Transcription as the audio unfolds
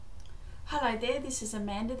Hello there, this is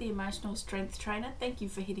Amanda, the Emotional Strength Trainer. Thank you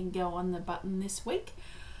for hitting go on the button this week.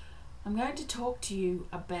 I'm going to talk to you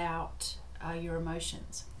about your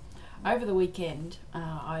emotions. Over the weekend,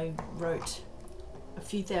 I wrote a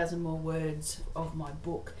few thousand more words of my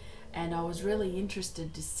book, and I was really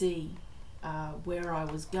interested to see where I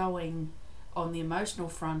was going on the emotional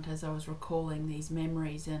front as I was recalling these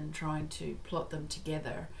memories and trying to plot them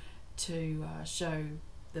together to show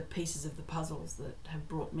the pieces of the puzzles that have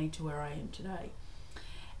brought me to where I am today.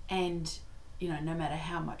 And no matter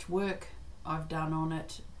how much work I've done on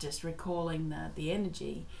it, just recalling the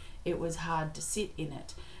energy, it was hard to sit in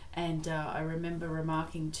it. And I remember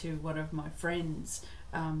remarking to one of my friends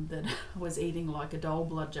that I was eating like a dole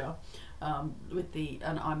bludger and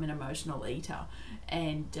I'm an emotional eater,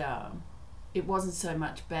 and it wasn't so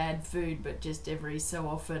much bad food, but just every so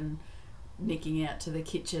often nicking out to the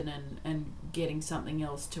kitchen and getting something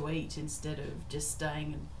else to eat instead of just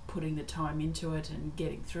staying and putting the time into it and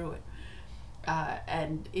getting through it.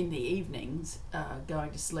 And in the evenings, going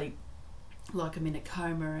to sleep like I'm in a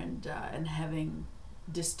coma and having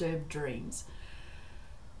disturbed dreams.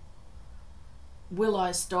 Will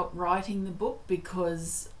I stop writing the book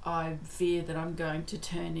because I fear that I'm going to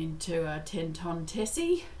turn into a 10-ton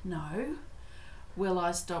Tessie? No. Will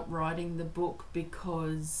I stop writing the book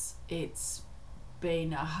because it's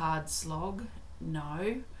been a hard slog?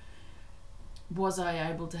 No. Was I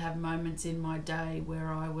able to have moments in my day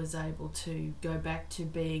where I was able to go back to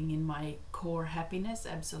being in my core happiness?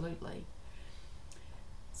 Absolutely.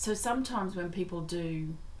 So sometimes when people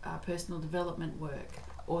do personal development work,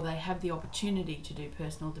 or they have the opportunity to do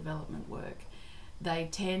personal development work, they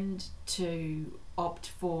tend to opt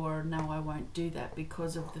for, no, I won't do that,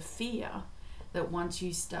 because of the fear that once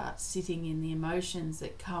you start sitting in the emotions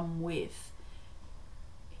that come with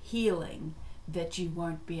healing, that you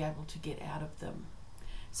won't be able to get out of them.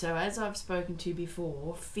 So as I've spoken to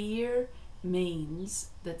before, fear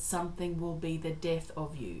means that something will be the death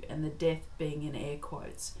of you, and the death being in air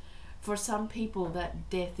quotes. For some people, that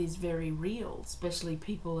death is very real, especially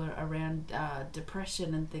people around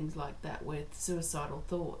depression and things like that with suicidal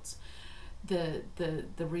thoughts. The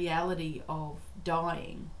reality of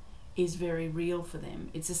dying is very real for them.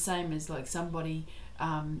 It's the same as like somebody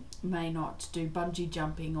may not do bungee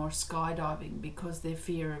jumping or skydiving because their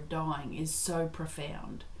fear of dying is so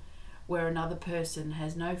profound, where another person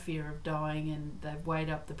has no fear of dying and they've weighed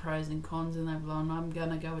up the pros and cons and they've gone, I'm going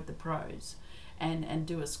to go with the pros and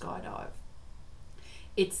do a skydive.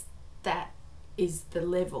 That is the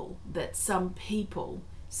level that some people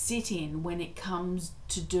sit in when it comes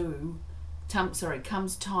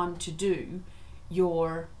time to do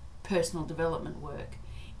your personal development work.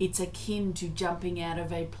 It's akin to jumping out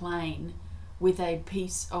of a plane with a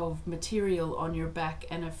piece of material on your back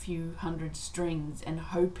and a few hundred strings and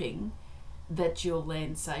hoping that you'll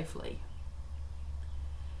land safely.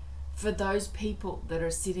 For those people that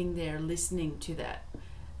are sitting there listening to that,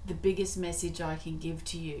 the biggest message I can give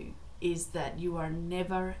to you is that you are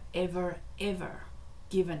never, ever, ever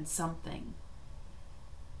given something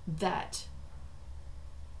that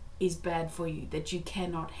is bad for you, that you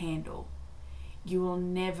cannot handle. You will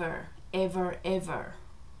never, ever, ever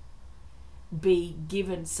be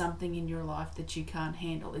given something in your life that you can't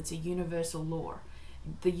handle. It's a universal law.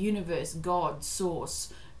 The universe, God,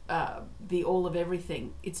 source, the all of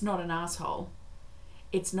everything, it's not an asshole.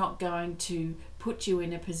 It's not going to put you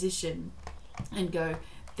in a position and go,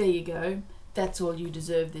 there you go, that's all you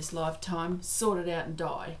deserve this lifetime, sort it out and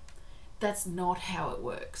die. That's not how it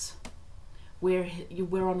works.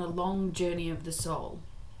 We're on a long journey of the soul,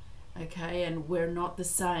 okay, and we're not the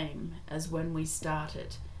same as when we start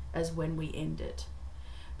it, as when we end it.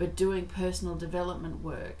 But doing personal development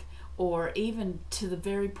work, or even to the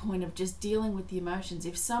very point of just dealing with the emotions,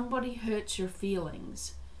 if somebody hurts your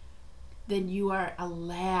feelings, then you are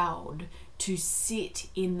allowed to sit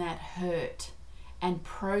in that hurt and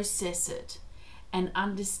process it and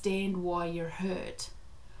understand why you're hurt.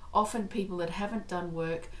 Often people that haven't done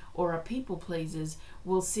work or are people pleasers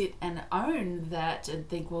will sit and own that and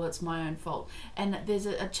think, well, it's my own fault. And there's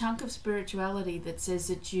a chunk of spirituality that says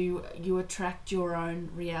that you attract your own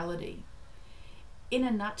reality. In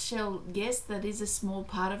a nutshell, yes, that is a small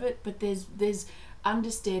part of it, but there's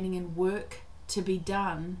understanding and work to be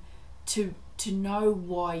done to know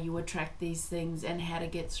why you attract these things and how to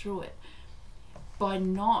get through it. By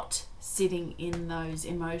not sitting in those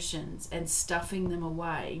emotions and stuffing them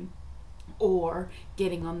away, or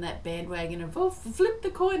getting on that bandwagon of, flip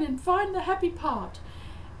the coin and find the happy part,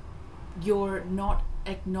 you're not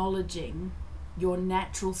acknowledging your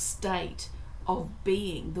natural state of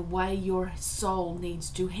being, the way your soul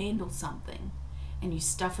needs to handle something. and you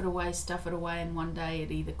stuff it away, and one day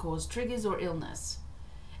it either causes triggers or illness.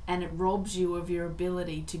 And it robs you of your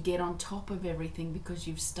ability to get on top of everything because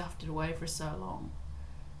you've stuffed it away for so long.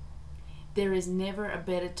 There is never a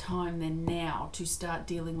better time than now to start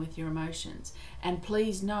dealing with your emotions. And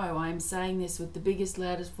please know, I am saying this with the biggest,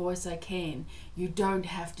 loudest voice I can. You don't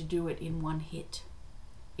have to do it in one hit.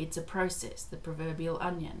 It's a process, the proverbial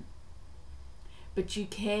onion. But you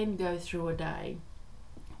can go through a day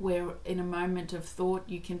where in a moment of thought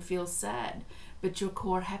you can feel sad, but your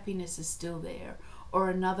core happiness is still there. Or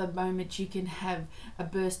another moment you can have a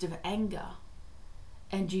burst of anger,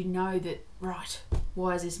 and you know that, right,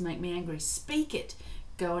 why does this make me angry? Speak it.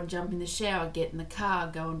 Go and jump in the shower, get in the car,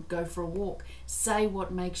 go for a walk. Say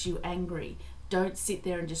what makes you angry. Don't sit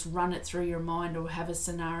there and just run it through your mind or have a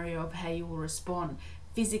scenario of how you will respond.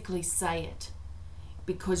 Physically say it,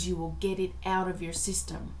 because you will get it out of your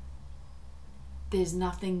system. There's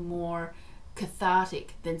nothing more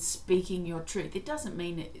cathartic than speaking your truth. It doesn't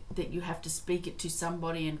mean that you have to speak it to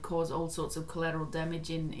somebody and cause all sorts of collateral damage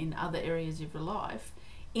in other areas of your life.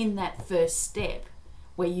 In that first step,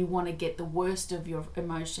 where you want to get the worst of your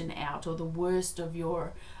emotion out or the worst of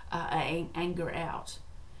your anger out.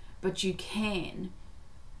 But you can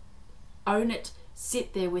own it,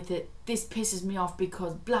 sit there with it. This pisses me off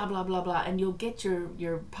because blah, blah, blah, blah. And you'll get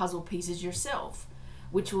your puzzle pieces yourself,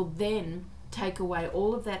 which will then take away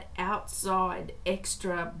all of that outside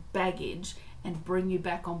extra baggage and bring you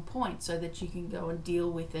back on point so that you can go and deal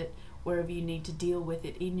with it wherever you need to deal with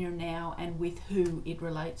it in your now and with who it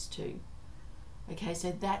relates to. Okay,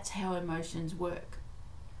 so that's how emotions work.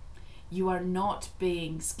 You are not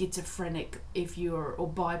being schizophrenic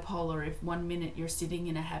or bipolar if 1 minute you're sitting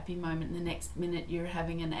in a happy moment and the next minute you're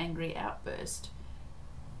having an angry outburst.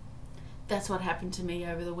 That's what happened to me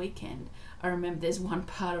over the weekend. I remember there's one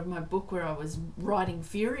part of my book where I was writing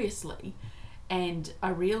furiously and I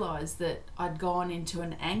realized that I'd gone into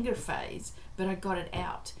an anger phase, but I got it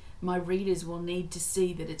out. My readers will need to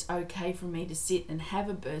see that it's okay for me to sit and have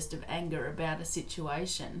a burst of anger about a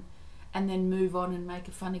situation and then move on and make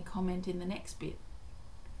a funny comment in the next bit.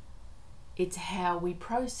 It's how we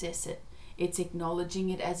process it. It's acknowledging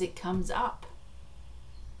it as it comes up.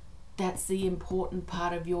 That's the important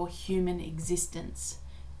part of your human existence.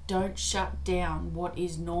 Don't shut down what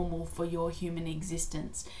is normal for your human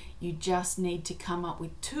existence. You just need to come up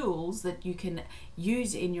with tools that you can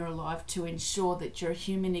use in your life to ensure that your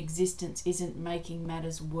human existence isn't making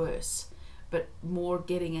matters worse, but more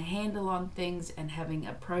getting a handle on things and having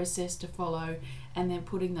a process to follow and then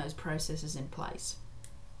putting those processes in place.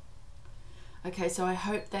 Okay, so I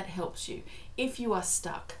hope that helps you. If you are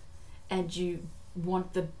stuck and you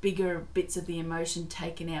want the bigger bits of the emotion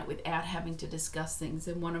taken out without having to discuss things,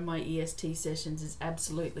 then one of my EST sessions is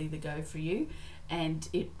absolutely the go for you, and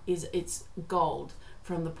it's gold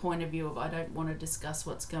from the point of view of I don't want to discuss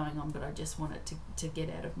what's going on, but I just want it to get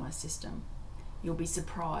out of my system. You'll be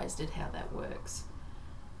surprised at how that works.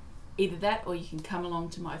 Either that, or you can come along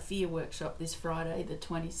to my fear workshop this Friday, the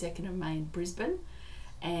 22nd of May in Brisbane,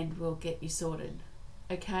 and we'll get you sorted.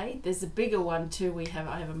 Okay, there's a bigger one too. I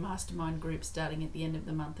have a mastermind group starting at the end of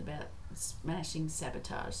the month about smashing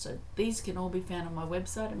sabotage. So these can all be found on my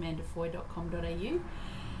website, amandafoy.com.au.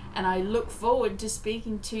 And I look forward to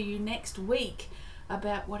speaking to you next week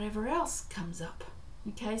about whatever else comes up.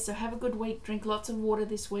 Okay, so have a good week. Drink lots of water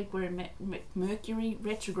this week. We're in Mercury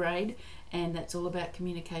retrograde, and that's all about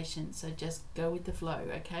communication. So just go with the flow,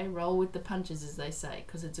 okay? Roll with the punches, as they say,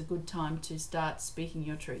 because it's a good time to start speaking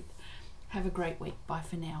your truth. Have a great week. Bye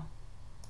for now.